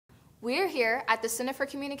We are here at the Center for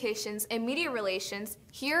Communications and Media Relations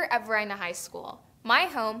here at Varina High School, my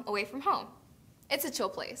home away from home. It's a chill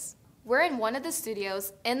place. We're in one of the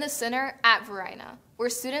studios in the center at Varina, where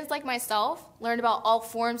students like myself learn about all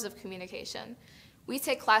forms of communication. We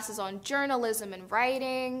take classes on journalism and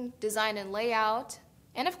writing, design and layout,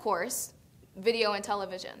 and of course, video and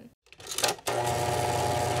television.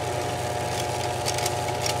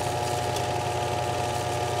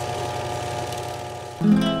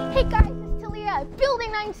 Hey guys, it's Talia at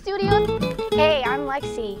Building 9 Studios. Hey, I'm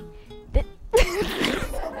Lexi.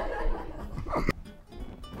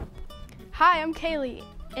 Hi, I'm Kaylee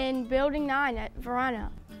in Building 9 at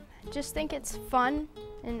Varina. Just think it's fun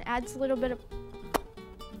and adds a little bit of...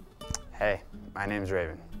 Hey, my name's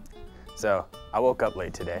Raven. So, I woke up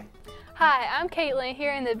late today. Hi, I'm Caitlin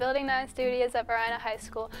here in the Building 9 Studios at Varina High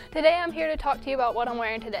School. Today I'm here to talk to you about what I'm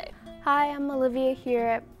wearing today. Hi, I'm Olivia here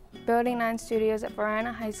at Building 9 Studios at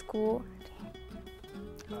Varina High School.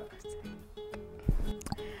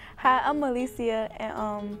 Hi, I'm Alicia at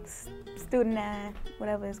Student 9,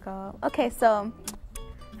 whatever it's called. Okay, so,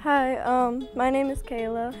 hi, my name is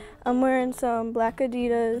Kayla. I'm wearing some black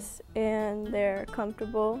Adidas and they're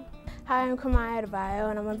comfortable. Hi, I'm Kamaya Adebayo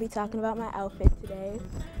and I'm going to be talking about my outfit today.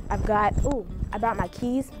 I brought my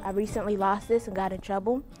keys. I recently lost this and got in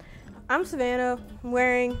trouble. I'm Savannah. I'm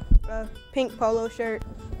wearing a pink polo shirt.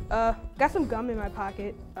 Got some gum in my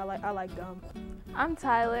pocket. I like gum. I'm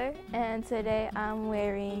Tyler, and today I'm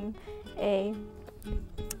wearing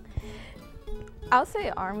I'll say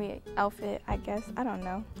army outfit, I guess. I don't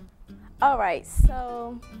know. All right,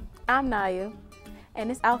 so I'm Naya, and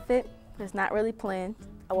this outfit is not really planned.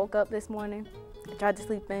 I woke up this morning, I tried to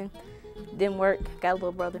sleep in, didn't work. Got a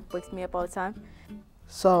little brother, wakes me up all the time.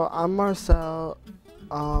 So I'm Marcel.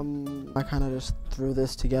 I kind of just threw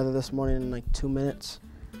this together this morning in like 2 minutes.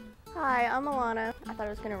 Hi, I'm Alana. I thought it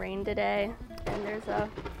was going to rain today, and there's a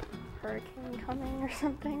hurricane coming or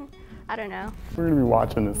something. I don't know. We're going to be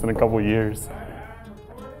watching this in a couple years.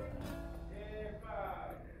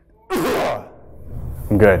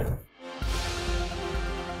 I'm good.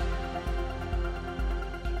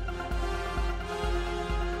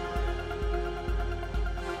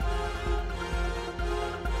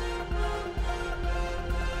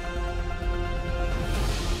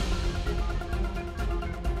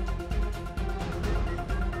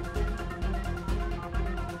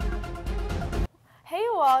 Hey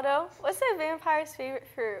Waldo, what's a vampire's favorite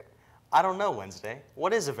fruit? I don't know, Wednesday.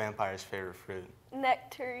 What is a vampire's favorite fruit?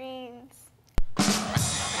 Nectarines.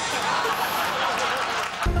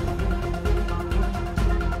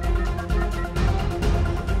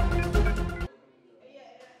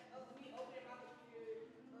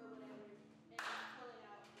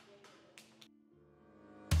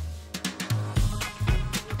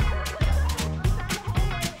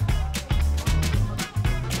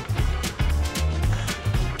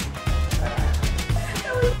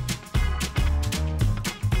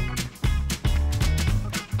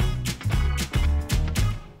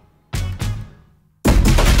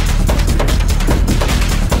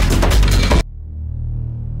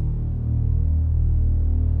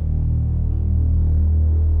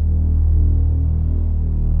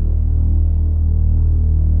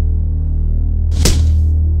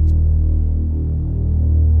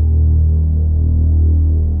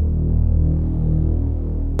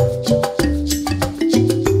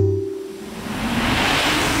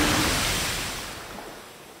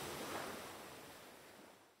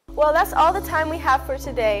 Well, that's all the time we have for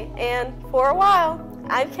today, and for a while,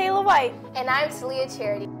 I'm Kayla White. And I'm Talia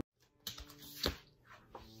Charity.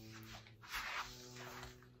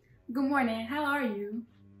 Good morning, how are you?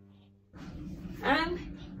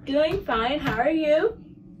 I'm doing fine, how are you?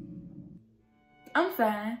 I'm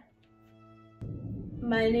fine.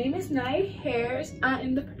 My name is Naya Harris. I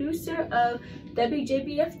am the producer of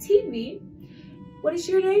WJBF TV. What is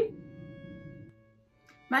your name?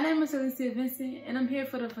 My name is Alicia Vincent, and I'm here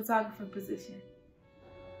for the photographer position.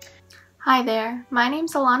 Hi there, my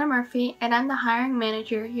name's Alana Murphy, and I'm the hiring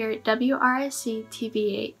manager here at WRSC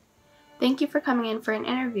TV8. Thank you for coming in for an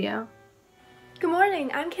interview. Good morning,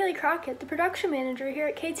 I'm Kaylee Crockett, the production manager here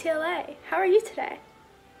at KTLA. How are you today?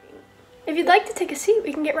 If you'd like to take a seat,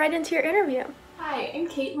 we can get right into your interview. Hi, I'm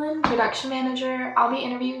Caitlin, production manager. I'll be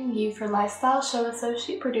interviewing you for Lifestyle Show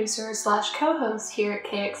Associate Producer / co-host here at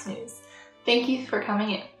KX News. Thank you for coming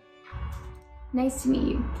in. Nice to meet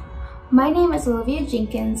you. My name is Olivia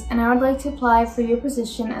Jenkins, and I would like to apply for your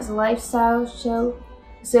position as a Lifestyle Show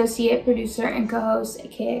Associate Producer and co-host at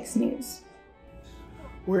KX News.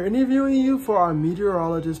 We're interviewing you for our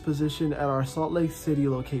meteorologist position at our Salt Lake City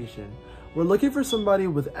location. We're looking for somebody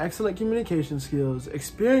with excellent communication skills,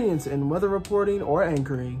 experience in weather reporting or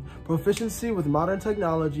anchoring, proficiency with modern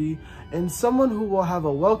technology, and someone who will have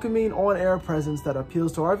a welcoming on-air presence that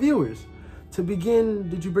appeals to our viewers. To begin,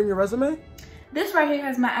 did you bring your resume? This right here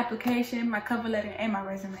has my application, my cover letter, and my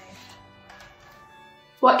resume.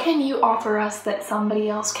 What can you offer us that somebody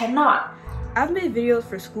else cannot? I've made videos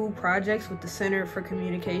for school projects with the Center for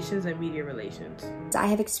Communications and Media Relations. I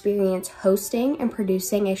have experience hosting and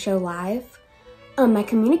producing a show live. My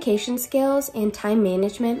communication skills and time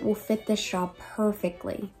management will fit this job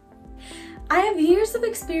perfectly. I have years of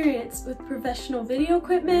experience with professional video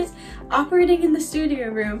equipment, operating in the studio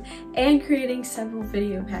room, and creating several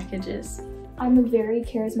video packages. I'm a very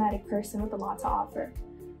charismatic person with a lot to offer.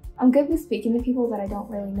 I'm good with speaking to people that I don't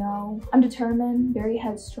really know. I'm determined, very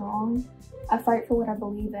headstrong. I fight for what I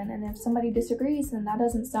believe in, and if somebody disagrees, then that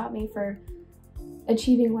doesn't stop me for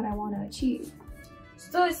achieving what I want to achieve.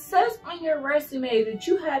 So it says on your resume that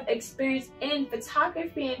you have experience in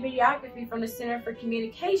photography and videography from the Center for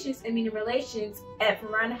Communications and Media Relations at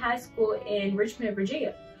Verona High School in Richmond,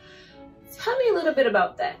 Virginia. Tell me a little bit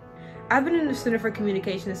about that. I've been in the Center for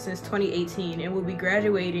Communications since 2018 and will be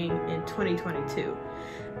graduating in 2022.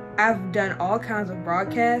 I've done all kinds of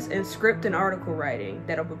broadcasts and script and article writing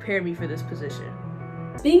that'll prepare me for this position.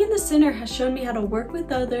 Being in the center has shown me how to work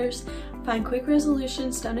with others, find quick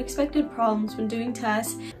resolutions to unexpected problems when doing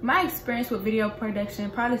tasks. My experience with video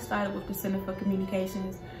production probably started with the Center for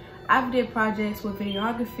Communications. I've did projects with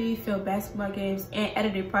videography, filmed basketball games, and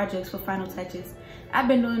edited projects for Final Touches. I've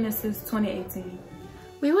been doing this since 2018.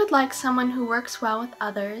 We would like someone who works well with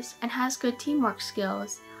others and has good teamwork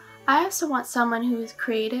skills. I also want someone who is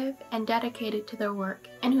creative and dedicated to their work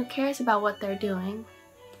and who cares about what they're doing.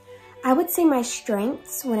 I would say my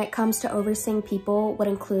strengths when it comes to overseeing people would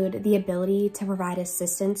include the ability to provide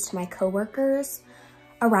assistance to my coworkers,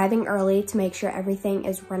 arriving early to make sure everything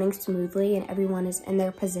is running smoothly and everyone is in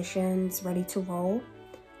their positions ready to roll,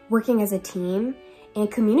 working as a team,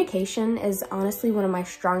 and communication is honestly one of my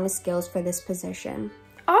strongest skills for this position.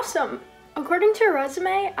 Awesome! According to your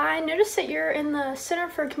resume, I noticed that you're in the Center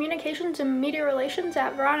for Communications and Media Relations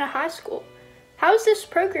at Verona High School. How has this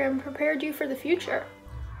program prepared you for the future?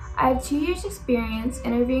 I have 2 years experience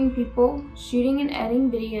interviewing people, shooting and editing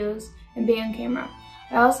videos, and being on camera.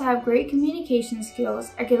 I also have great communication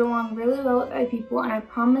skills. I get along really well with other people, and I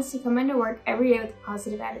promise to come into work every day with a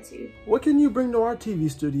positive attitude. What can you bring to our TV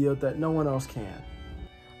studio that no one else can?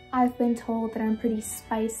 I've been told that I'm pretty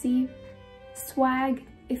spicy, swag,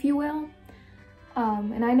 if you will.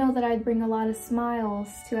 And I know that I'd bring a lot of smiles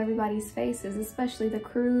to everybody's faces, especially the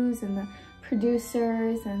crews and the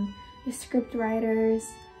producers and the script writers.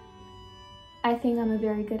 I think I'm a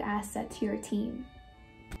very good asset to your team.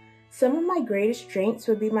 Some of my greatest strengths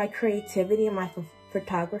would be my creativity and my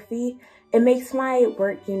photography. It makes my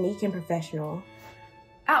work unique and professional.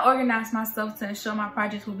 I organize myself to ensure my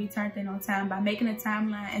projects will be turned in on time by making a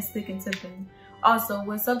timeline and sticking to them. Also,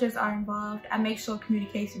 when subjects are involved, I make sure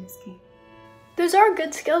communication is key. Those are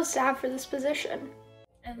good skills to have for this position.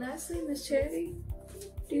 And lastly, Ms. Charity,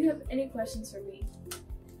 do you have any questions for me?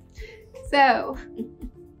 So,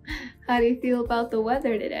 how do you feel about the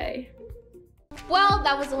weather today? Well,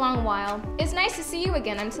 that was a long while. It's nice to see you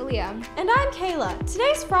again. I'm Talia. And I'm Kayla.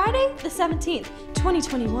 Today's Friday, the 17th,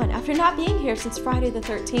 2021, after not being here since Friday the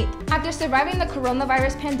 13th. After surviving the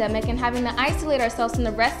coronavirus pandemic and having to isolate ourselves from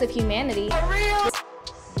the rest of humanity.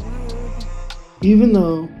 Even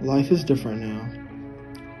though life is different now,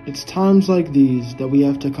 it's times like these that we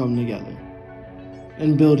have to come together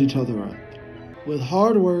and build each other up. With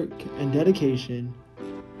hard work and dedication,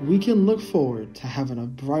 we can look forward to having a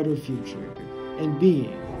brighter future and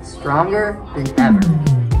being stronger than ever.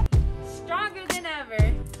 Stronger than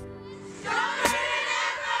ever.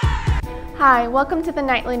 Hi, welcome to the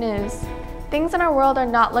Nightly News. Things in our world are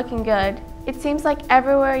not looking good. It seems like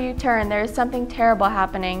everywhere you turn, there is something terrible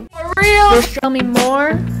happening. For real? Tell me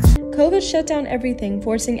more. COVID shut down everything,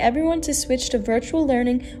 forcing everyone to switch to virtual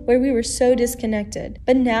learning where we were so disconnected.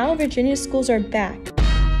 But now, Virginia schools are back.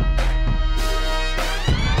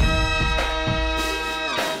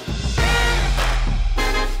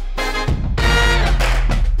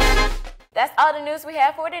 That's all the news we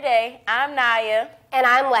have for today. I'm Naya. And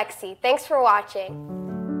I'm Lexi. Thanks for watching.